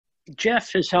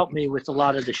Jeff has helped me with a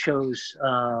lot of the shows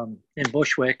in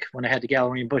Bushwick when I had the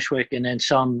gallery in Bushwick, and then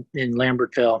some in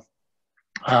Lambertville.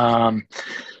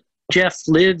 Jeff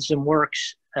lives and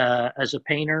works as a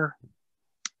painter,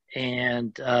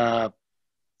 and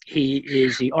he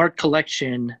is the art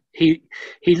collection. He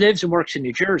lives and works in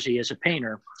New Jersey as a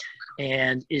painter,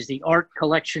 and is the art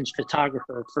collections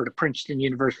photographer for the Princeton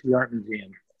University Art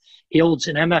Museum. He holds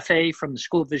an MFA from the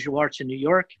School of Visual Arts in New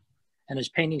York, and his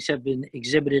paintings have been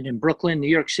exhibited in Brooklyn, New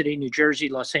York City, New Jersey,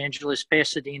 Los Angeles,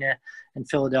 Pasadena, and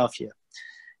Philadelphia.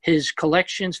 His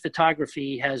collections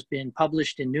photography has been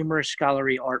published in numerous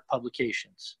scholarly art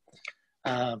publications.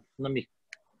 Let me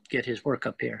get his work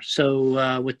up here.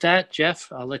 So with that, Jeff,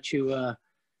 I'll let you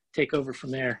take over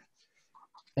from there.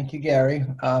 Thank you, Gary.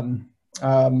 I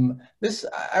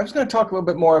was going to talk a little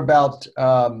bit more about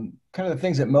kind of the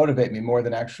things that motivate me more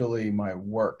than actually my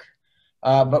work.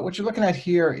 But what you're looking at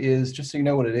here is, just so you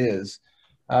know what it is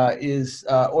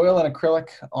oil and acrylic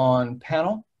on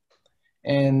panel,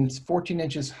 and it's 14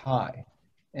 inches high.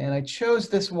 And I chose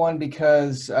this one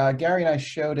because Gary and I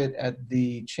showed it at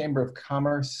the Chamber of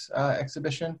Commerce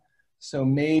exhibition. So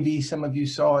maybe some of you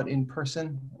saw it in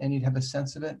person and you'd have a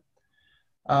sense of it.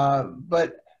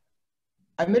 But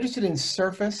I'm interested in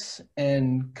surface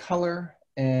and color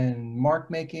and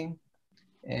mark making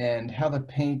and how the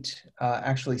paint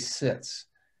actually sits,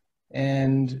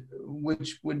 and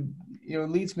which would,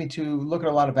 leads me to look at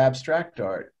a lot of abstract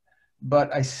art,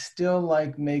 but I still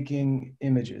like making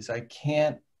images. I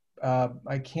can't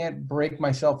break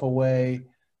myself away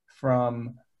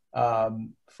from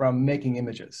making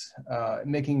images,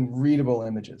 making readable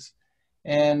images.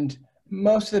 And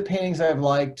most of the paintings I've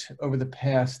liked over the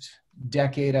past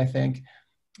decade, I think,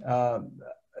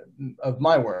 of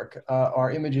my work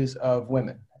are images of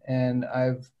women. And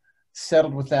I've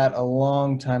settled with that a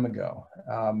long time ago.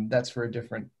 That's for a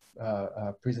different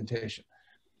presentation.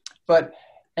 But,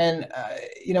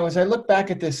 as I look back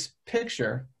at this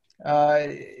picture,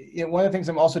 one of the things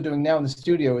I'm also doing now in the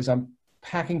studio is I'm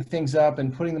packing things up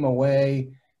and putting them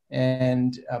away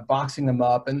and boxing them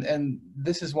up. And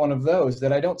this is one of those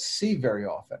that I don't see very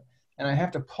often. And I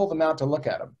have to pull them out to look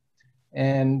at them.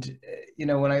 And,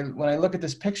 when I look at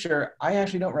this picture, I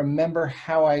actually don't remember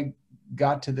how I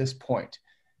got to this point.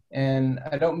 And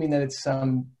I don't mean that it's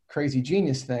some crazy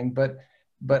genius thing, but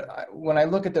when I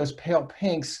look at those pale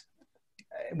pinks,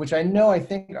 which I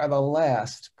think are the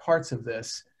last parts of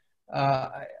this,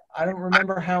 I don't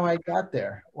remember how I got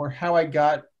there, or how I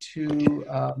got to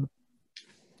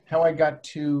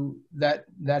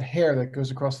that hair that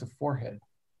goes across the forehead.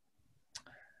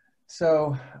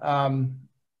 So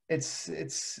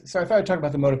so I thought I'd talk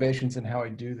about the motivations and how I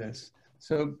do this.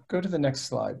 So go to the next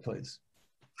slide, please.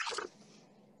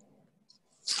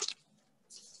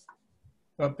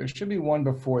 Oh, there should be one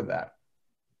before that.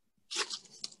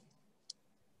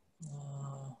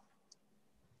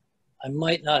 I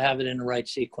might not have it in the right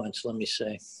sequence. Let me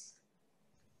see.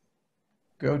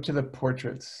 Go to the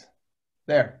portraits.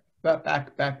 There,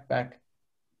 back.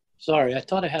 Sorry, I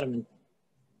thought I had them in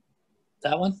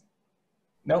that one.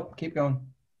 Nope, keep going.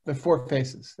 The four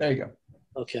faces. There you go.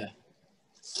 Okay.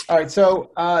 All right, so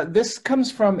this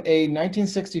comes from a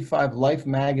 1965 Life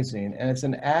magazine, and it's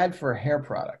an ad for hair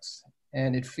products.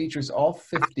 And it features all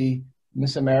 50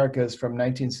 Miss Americas from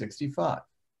 1965.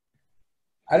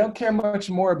 I don't care much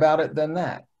more about it than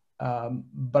that.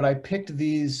 But I picked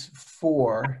these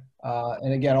four,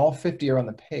 and again, all 50 are on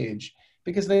the page,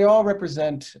 because they all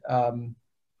represent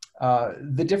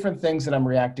the different things that I'm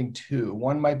reacting to.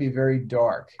 One might be very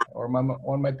dark, or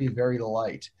one might be very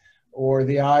light, or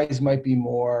the eyes might be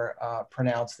more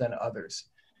pronounced than others.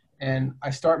 And I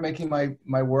start making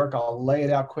my work, I'll lay it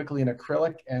out quickly in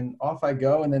acrylic, and off I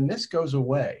go, and then this goes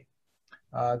away.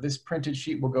 This printed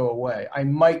sheet will go away. I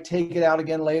might take it out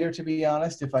again later, to be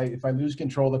honest, if I lose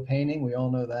control of the painting. We all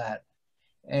know that.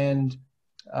 And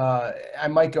I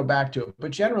might go back to it, but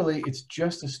generally it's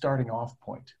just a starting off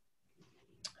point.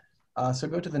 So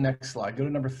go to the next slide. Go to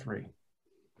number 3.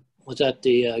 Was that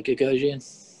the Gagosian?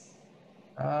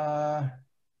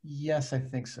 Yes, I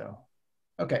think so.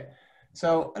 Okay.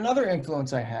 So another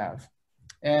influence I have,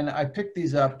 and I picked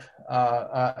these up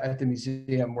at the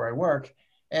museum where I work,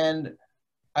 and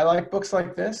I like books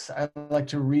like this. I like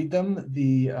to read them.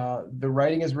 The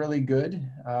writing is really good.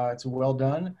 It's well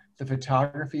done. The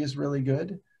photography is really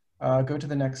good. Go to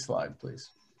the next slide, please.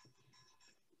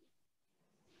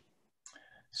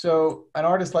 So an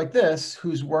artist like this,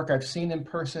 whose work I've seen in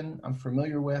person, I'm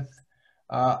familiar with,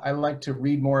 I like to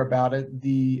read more about it.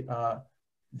 The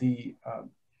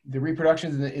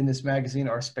reproductions in this magazine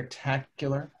are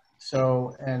spectacular.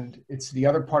 So, and it's the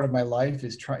other part of my life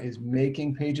is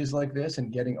making pages like this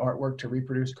and getting artwork to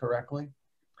reproduce correctly.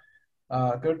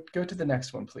 Go to the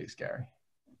next one, please, Gary.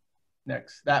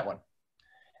 Next, that one.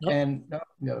 Nope. And no,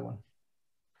 the other one.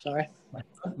 Sorry.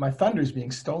 My thunder's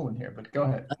being stolen here, but go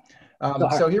ahead.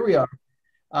 Sorry. So here we are.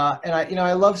 And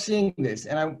I love seeing this.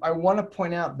 And I want to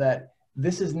point out that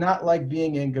this is not like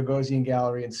being in Gagosian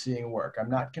Gallery and seeing work. I'm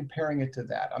not comparing it to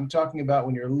that. I'm talking about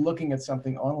when you're looking at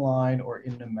something online or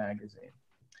in a magazine.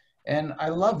 And I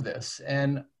love this.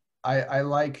 And I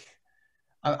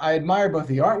admire both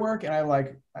the artwork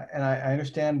and I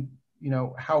understand,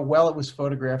 how well it was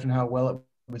photographed and how well it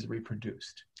was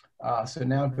reproduced. So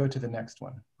now go to the next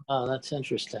one. Oh, that's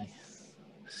interesting.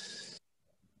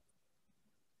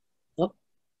 Oh,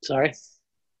 sorry.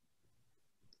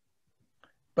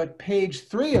 But page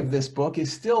 3 of this book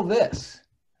is still this.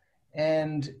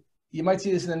 And you might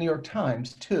see this in the New York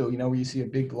Times too, where you see a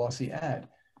big glossy ad.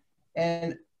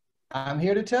 And I'm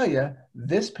here to tell you,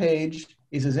 this page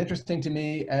is as interesting to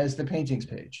me as the paintings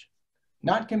page.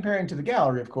 Not comparing to the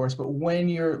gallery, of course, but when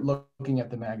you're looking at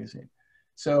the magazine.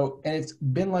 So, and it's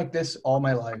been like this all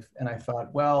my life. And I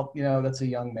thought, well, that's a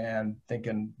young man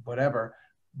thinking whatever,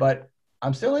 but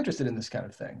I'm still interested in this kind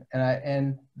of thing.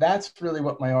 And that's really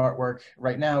what my artwork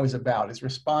right now is about, is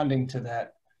responding to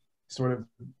that sort of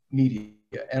media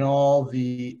and all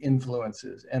the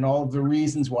influences and all the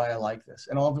reasons why I like this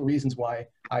and all the reasons why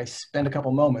I spend a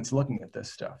couple moments looking at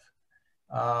this stuff.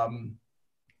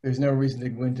 There's no reason to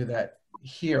go into that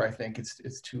here. I think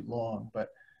it's too long, but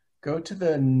go to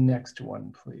the next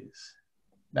one, please.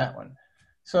 That one.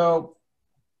 So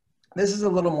this is a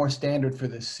little more standard for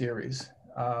this series.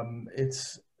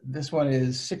 This one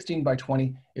is 16 by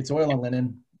 20. It's oil and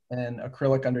linen and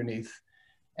acrylic underneath.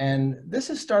 And this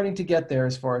is starting to get there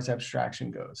as far as abstraction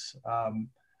goes.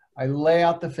 I lay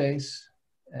out the face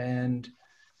and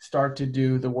start to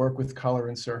do the work with color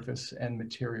and surface and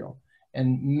material.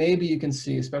 And maybe you can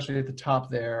see, especially at the top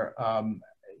there,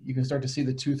 you can start to see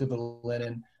the tooth of the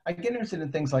linen. I get interested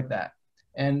in things like that.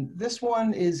 And this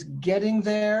one is getting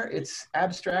there. It's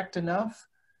abstract enough.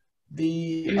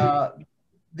 The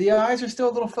eyes are still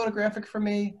a little photographic for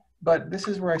me, but this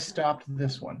is where I stopped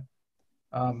this one.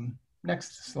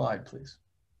 Next slide, please.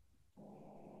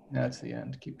 That's the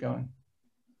end. Keep going.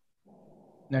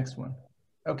 Next one.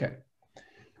 Okay.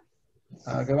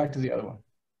 Go back to the other one.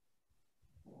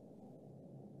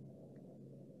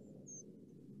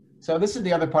 So this is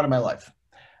the other part of my life.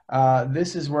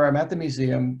 This is where I'm at the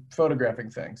museum photographing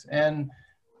things. And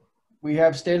we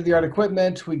have state-of-the-art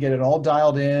equipment. We get it all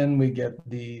dialed in. We get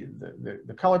the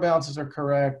color balances are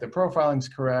correct. The profiling's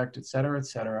correct, et cetera, et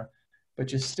cetera.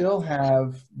 But you still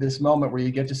have this moment where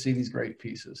you get to see these great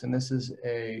pieces. And this is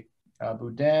a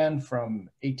Boudin from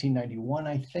 1891,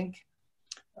 I think.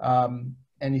 And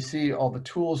you see all the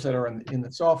tools that are in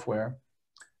the software.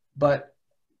 But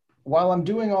while I'm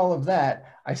doing all of that,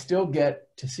 I still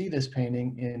get to see this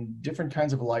painting in different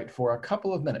kinds of light for a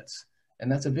couple of minutes.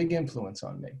 And that's a big influence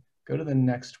on me. Go to the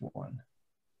next one,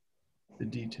 the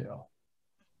detail.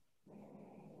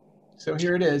 So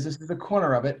here it is. This is the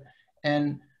corner of it.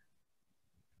 And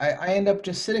I end up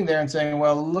just sitting there and saying,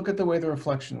 well, look at the way the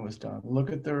reflection was done.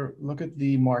 Look at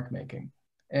the mark making.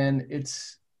 And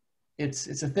it's a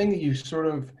thing that you sort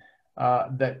of,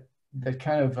 that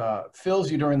kind of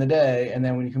fills you during the day. And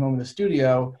then when you come home in the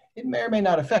studio, it may or may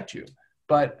not affect you.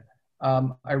 But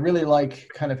I really like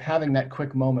kind of having that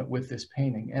quick moment with this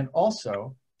painting. And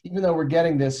also, even though we're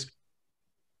getting this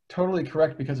totally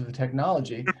correct because of the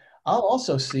technology, I'll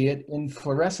also see it in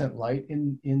fluorescent light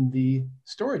in the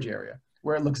storage area,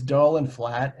 where it looks dull and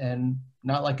flat and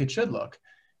not like it should look.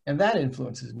 And that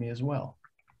influences me as well.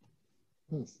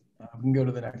 We can go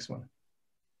to the next one.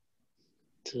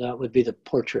 So that would be the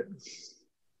portrait.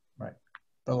 Right,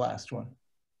 the last one.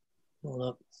 Hold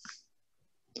up.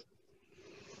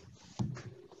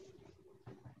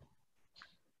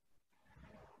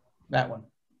 That one.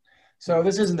 So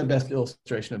this isn't the best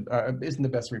illustration, isn't the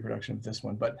best reproduction of this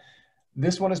one, but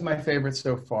this one is my favorite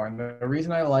so far. And the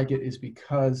reason I like it is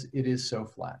because it is so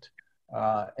flat.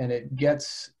 And it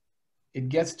gets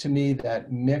to me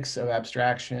that mix of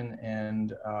abstraction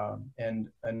and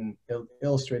an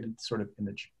illustrated sort of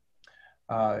image.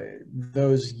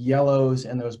 Those yellows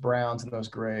and those browns and those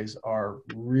grays are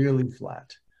really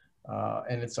flat.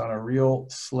 And it's on a real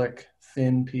slick,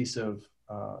 thin piece of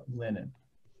linen.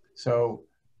 So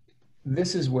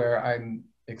this is where I'm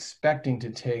expecting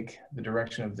to take the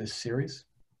direction of this series.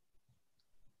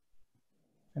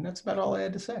 And that's about all I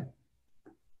had to say.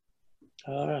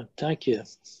 All right, thank you.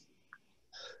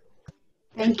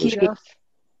 Thank you.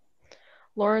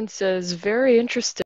 Lauren says, very interesting.